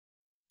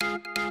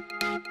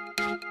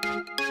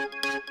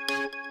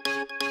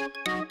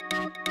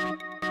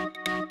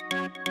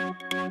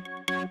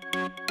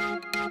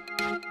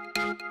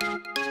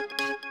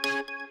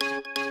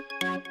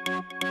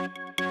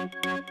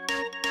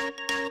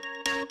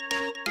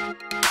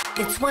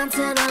It's once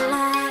in a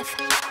life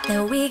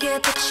that we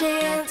get the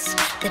chance.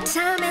 The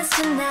time is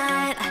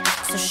tonight,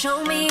 so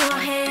show me your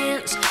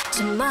hands.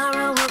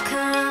 Tomorrow will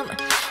come,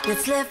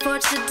 let's live for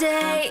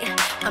today.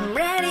 I'm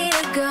ready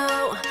to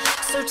go,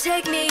 so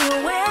take me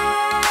away.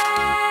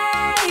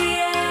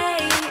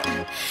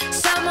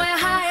 Somewhere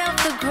high off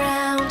the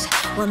ground,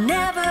 we'll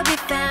never be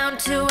found,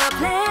 to a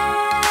place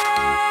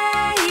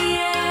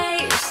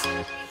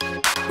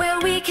where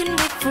we can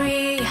be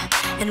free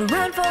and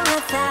run for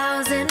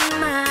 1,000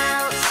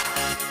 miles.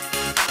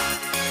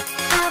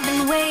 I've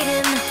been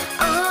waiting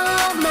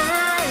all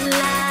my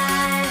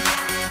life.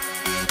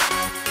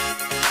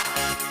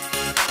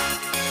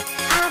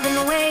 I've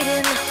been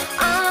waiting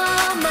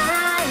all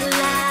my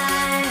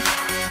life.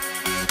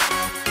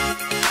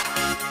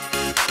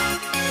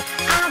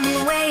 I've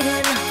been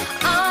waiting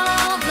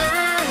all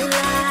my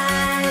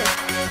life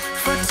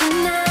for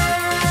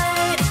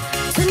tonight,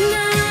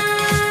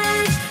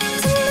 tonight,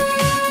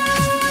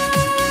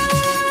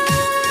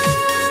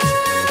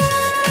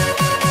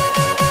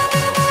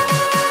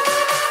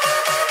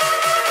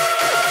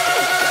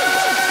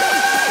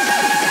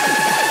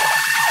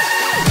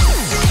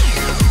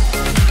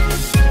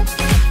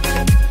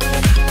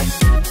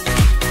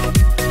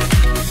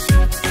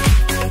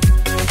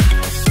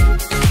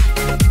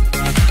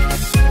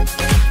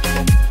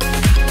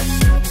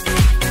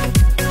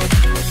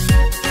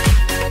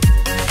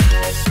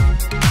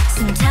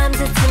 sometimes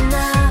it's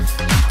enough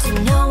to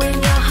know in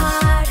your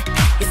heart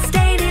you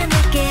stayed in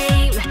the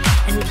game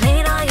and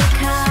played all your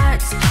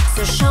cards.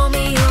 So show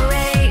me your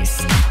race,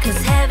 'cause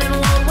heaven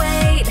won't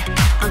wait.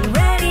 I'm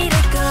ready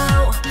to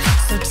go,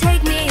 so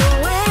take me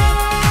away.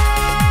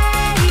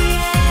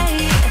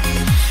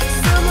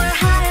 Somewhere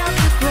high off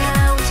the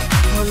ground,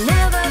 we'll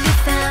never be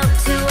found,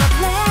 to a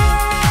place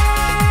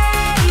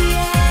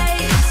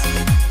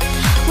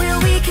where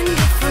we can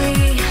be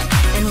free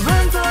and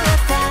run for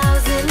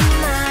 1,000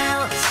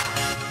 miles.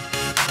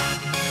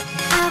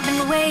 I've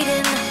been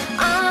waiting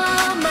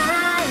all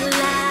my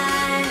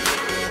life.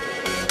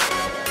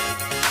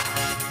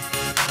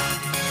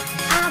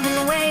 I've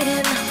been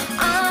waiting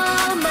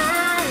all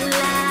my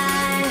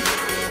life.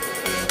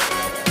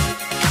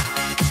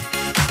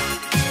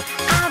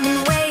 I've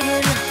been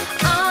waiting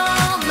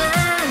all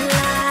my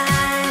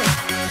life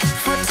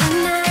for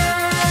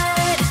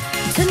tonight,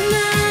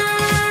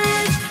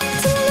 tonight,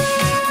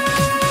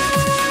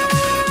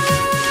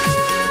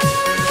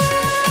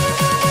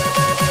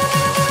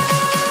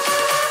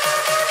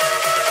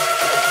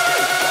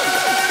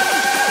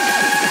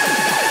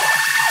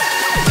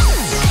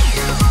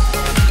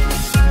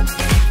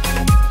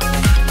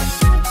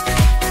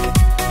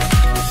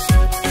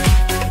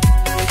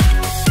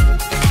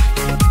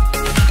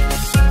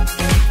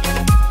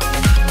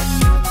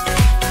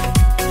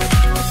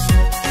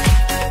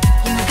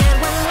 You get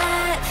one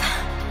life,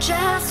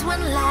 just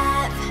one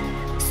life,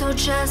 so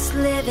just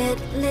live it,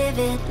 live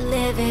it,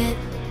 live it.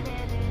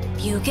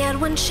 You get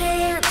one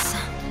chance,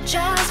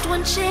 just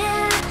one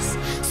chance,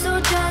 so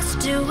just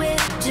do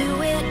it,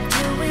 do it, do